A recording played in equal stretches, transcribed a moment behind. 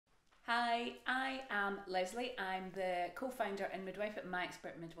Hi, I am Lesley. I'm the co-founder and midwife at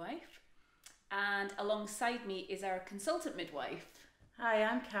Midwife, and alongside me is our consultant midwife. Hi,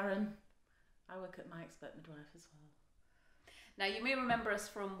 I'm Karen. I work at Midwife as well. Now, you may remember us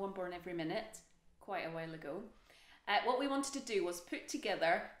from One Born Every Minute, quite a while ago. What we wanted to do was put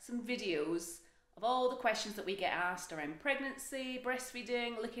together some videos of all the questions that we get asked around pregnancy,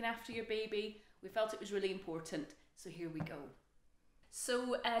 breastfeeding, looking after your baby. We felt it was really important, so here we go.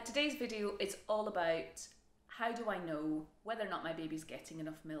 So today's video is all about how do I know whether or not my baby's getting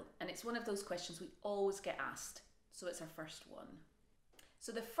enough milk, and it's one of those questions we always get asked, so it's our first one.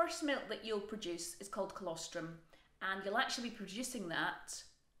 So the first milk that you'll produce is called colostrum, and you'll actually be producing that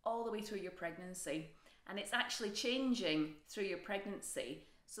all the way through your pregnancy, and it's actually changing through your pregnancy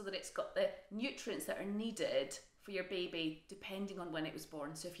so that it's got the nutrients that are needed for your baby depending on when it was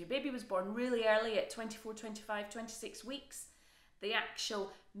born. So if your baby was born really early at 24, 25, 26 weeks, the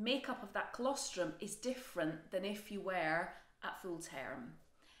actual makeup of that colostrum is different than if you were at full term.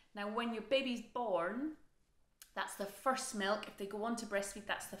 Now, when your baby's born, that's the first milk. If they go on to breastfeed,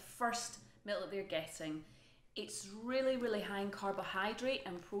 that's the first milk that they're getting. It's really, really high in carbohydrate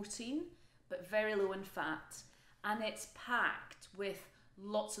and protein, but very low in fat. And it's packed with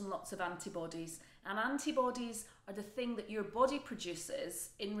lots and lots of antibodies. And antibodies are the thing that your body produces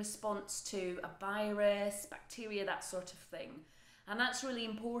in response to a virus, bacteria, that sort of thing. And that's really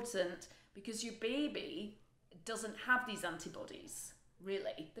important because your baby doesn't have these antibodies,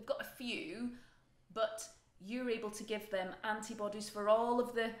 really. They've got a few, but you're able to give them antibodies for all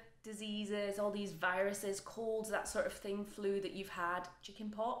of the diseases, all these viruses, colds, that sort of thing, flu that you've had, chicken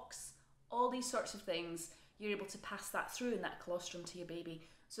pox, all these sorts of things. You're able to pass that through in that colostrum to your baby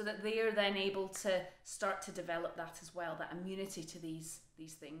so that they're then able to start to develop that as well, that immunity to these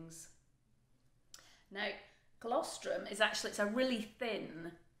things. Now, colostrum is actually, it's a really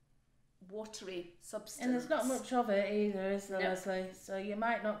thin, watery substance. And there's not much of it either, is there, No. Lesley? So you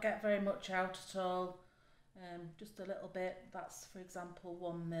might not get very much out at all. Just a little bit. That's, for example,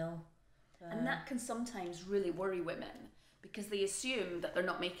 1 ml. And that can sometimes really worry women because they assume that they're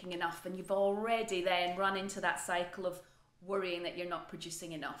not making enough, and you've already then run into that cycle of worrying that you're not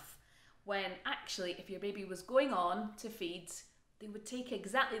producing enough. When actually, if your baby was going on to feed, they would take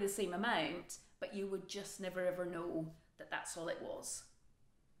exactly the same amount, but you would just never ever know that that's all it was.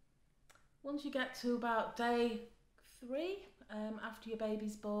 Once you get to about day 3, after your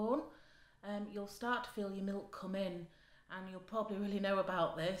baby's born, you'll start to feel your milk come in, and you'll probably really know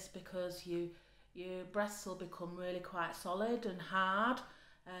about this because your breasts will become really quite solid and hard,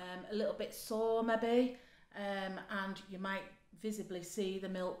 a little bit sore maybe, and you might visibly see the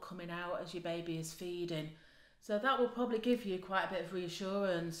milk coming out as your baby is feeding. So that will probably give you quite a bit of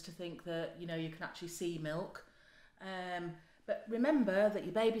reassurance to think that, you know, you can actually see milk. But remember that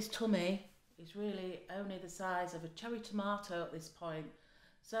your baby's tummy is really only the size of a cherry tomato at this point.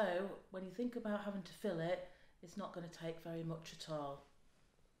 So when you think about having to fill it, it's not going to take very much at all.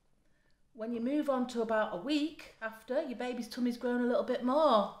 When you move on to about a week after, your baby's tummy's grown a little bit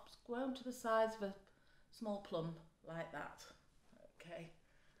more. It's grown to the size of a small plum, like that. Okay.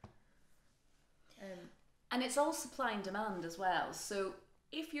 And it's all supply and demand as well. So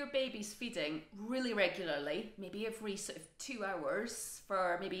if your baby's feeding really regularly, maybe every sort of 2 hours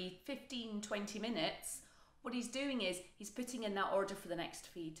for maybe 15, 20 minutes, what he's doing is he's putting in that order for the next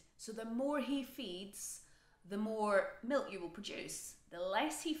feed. So the more he feeds, the more milk you will produce. The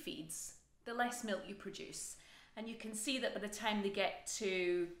less he feeds, the less milk you produce. And you can see that by the time they get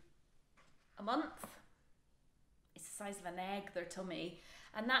to a month, it's the size of an egg, their tummy.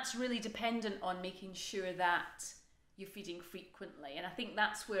 And that's really dependent on making sure that you're feeding frequently. And I think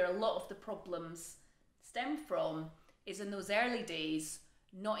that's where a lot of the problems stem from, is in those early days,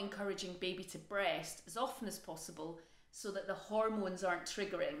 not encouraging baby to breast as often as possible so that the hormones aren't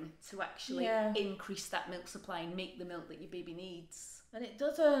triggering to actually increase that milk supply and make the milk that your baby needs. And it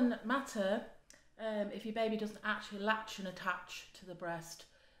doesn't matter if your baby doesn't actually latch and attach to the breast.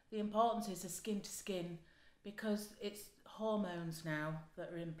 The importance is the skin to skin, because it's hormones now that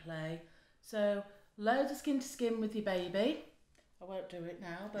are in play. So loads of skin to skin with your baby. I won't do it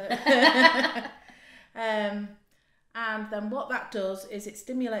now, but and then what that does is it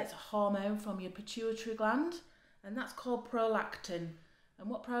stimulates a hormone from your pituitary gland, and that's called prolactin. And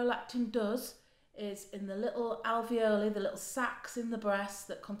what prolactin does is, in the little alveoli, the little sacs in the breast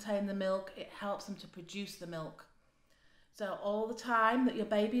that contain the milk, it helps them to produce the milk. So all the time that your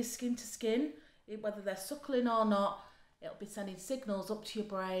baby is skin to skin, whether they're suckling or not, it'll be sending signals up to your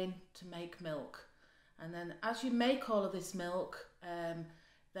brain to make milk. And then as you make all of this milk,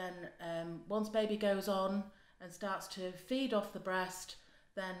 once baby goes on and starts to feed off the breast,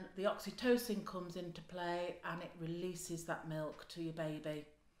 then the oxytocin comes into play and it releases that milk to your baby.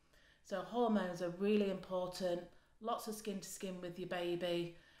 So hormones are really important, lots of skin to skin with your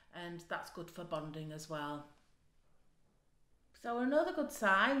baby, and that's good for bonding as well. So another good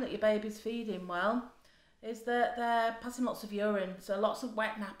sign that your baby's feeding well is that they're passing lots of urine, so lots of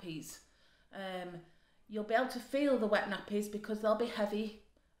wet nappies. You'll be able to feel the wet nappies because they'll be heavy.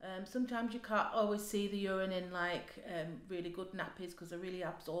 Sometimes you can't always see the urine in really good nappies because they're really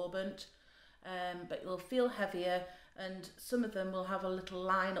absorbent, but you'll feel heavier, and some of them will have a little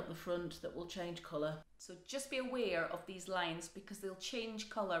line up the front that will change colour. So just be aware of these lines because they'll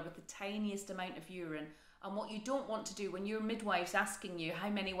change colour with the tiniest amount of urine. And what you don't want to do when your midwife's asking you how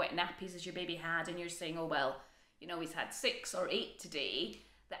many wet nappies has your baby had and you're saying, oh well, he's had 6 or 8 today,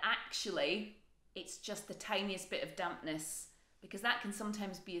 that actually it's just the tiniest bit of dampness, because that can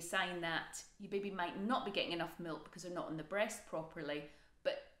sometimes be a sign that your baby might not be getting enough milk because they're not on the breast properly.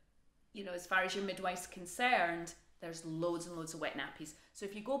 But as far as your midwife's concerned, there's loads and loads of wet nappies. So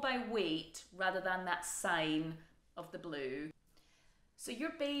if you go by weight rather than that sign of the blue, so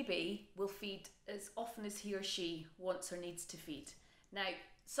your baby will feed as often as he or she wants or needs to feed. Now,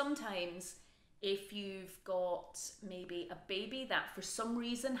 sometimes if you've got maybe a baby that for some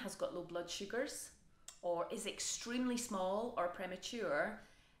reason has got low blood sugars or is extremely small or premature,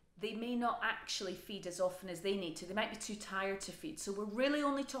 they may not actually feed as often as they need to. They might be too tired to feed. So we're really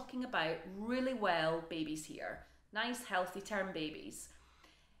only talking about really well babies here. Nice, healthy term babies.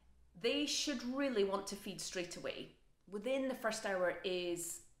 They should really want to feed straight away. Within the first hour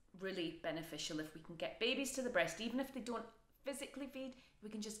is really beneficial if we can get babies to the breast. Even if they don't physically feed, we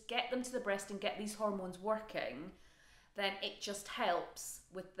can just get them to the breast and get these hormones working, then it just helps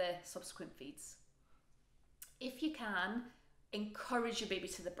with the subsequent feeds. If you can, encourage your baby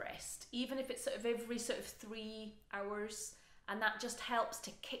to the breast, even if it's every 3 hours, and that just helps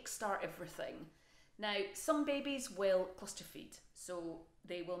to kickstart everything. Now, some babies will cluster feed, so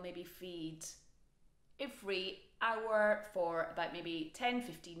they will maybe feed every hour for about maybe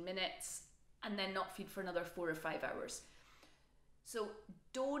 10-15 minutes and then not feed for another 4 or 5 hours. So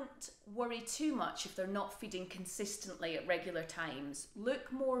don't worry too much if they're not feeding consistently at regular times.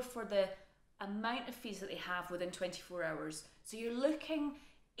 Look more for the amount of feeds that they have within 24 hours. So you're looking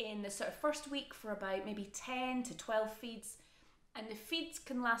in the first week for about maybe 10 to 12 feeds, and the feeds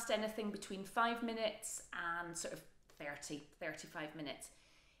can last anything between 5 minutes and 30-35 minutes.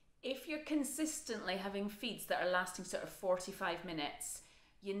 If you're consistently having feeds that are lasting 45 minutes,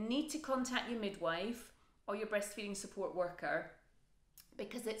 you need to contact your midwife or your breastfeeding support worker,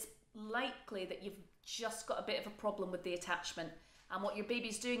 because it's likely that you've just got a bit of a problem with the attachment. And what your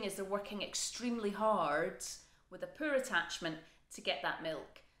baby's doing is they're working extremely hard with a poor attachment to get that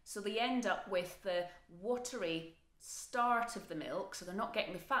milk. So they end up with the watery start of the milk, so they're not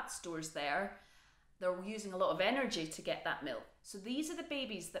getting the fat stores there. They're using a lot of energy to get that milk. So these are the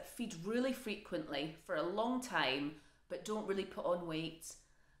babies that feed really frequently for a long time, but don't really put on weight.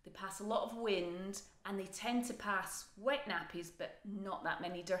 They pass a lot of wind, and they tend to pass wet nappies, but not that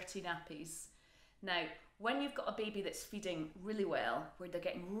many dirty nappies. Now, when you've got a baby that's feeding really well, where they're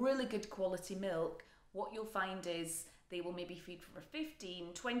getting really good quality milk, what you'll find is they will maybe feed for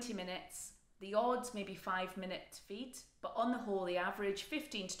 15-20 minutes, the odds maybe 5-minute feed, but on the whole, the average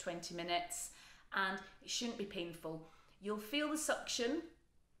 15 to 20 minutes, and it shouldn't be painful. You'll feel the suction,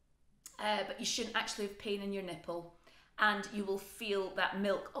 but you shouldn't actually have pain in your nipple, and you will feel that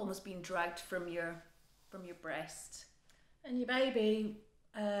milk almost being dragged from your breast. And your baby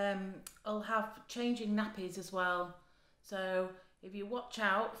will have changing nappies as well. So if you watch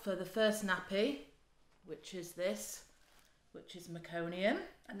out for the first nappy, which is this, which is meconium,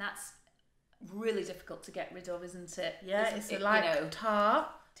 and that's really difficult to get rid of, isn't it? Yeah, it's tar,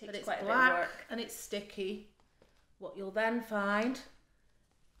 but it's quite black a bit of work. And it's sticky. What you'll then find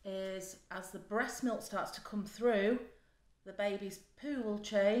is as the breast milk starts to come through, the baby's poo will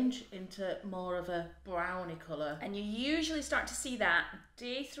change into more of a browny colour. And you usually start to see that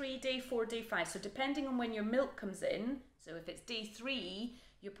day 3, day 4, day 5. So depending on when your milk comes in, so if it's day 3,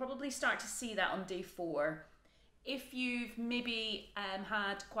 you'll probably start to see that on day 4. If you've maybe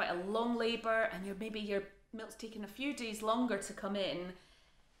had quite a long labour and your milk's taken a few days longer to come in,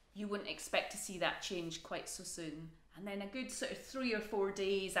 you wouldn't expect to see that change quite so soon. And then a good 3 or 4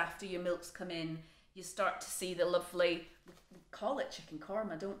 days after your milk's come in, you start to see the lovely, we call it chicken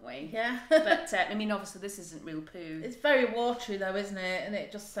korma, don't we? Yeah. But obviously this isn't real poo. It's very watery though, isn't it? And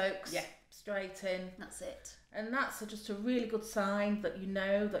it just soaks straight in. That's it. And that's just a really good sign that you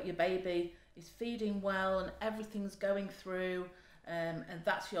know that your baby is feeding well and everything's going through, and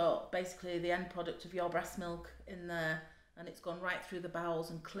that's basically the end product of your breast milk in there. and it's gone right through the bowels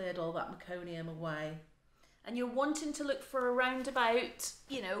and cleared all that meconium away. And you're wanting to look for around about,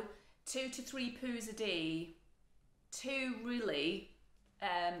 2 to 3 poos a day. 2 really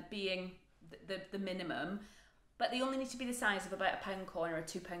being the minimum, but they only need to be the size of about a £1 coin or a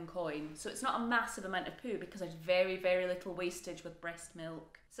 £2 coin. So it's not a massive amount of poo because there's very, very little wastage with breast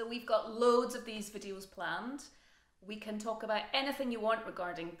milk. So we've got loads of these videos planned. We can talk about anything you want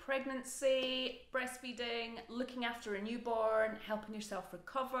regarding pregnancy, breastfeeding, looking after a newborn, helping yourself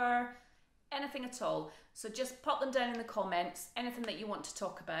recover, anything at all. So just pop them down in the comments, anything that you want to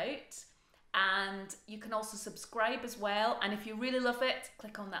talk about. And you can also subscribe as well. And if you really love it,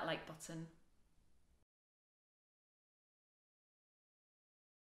 click on that like button.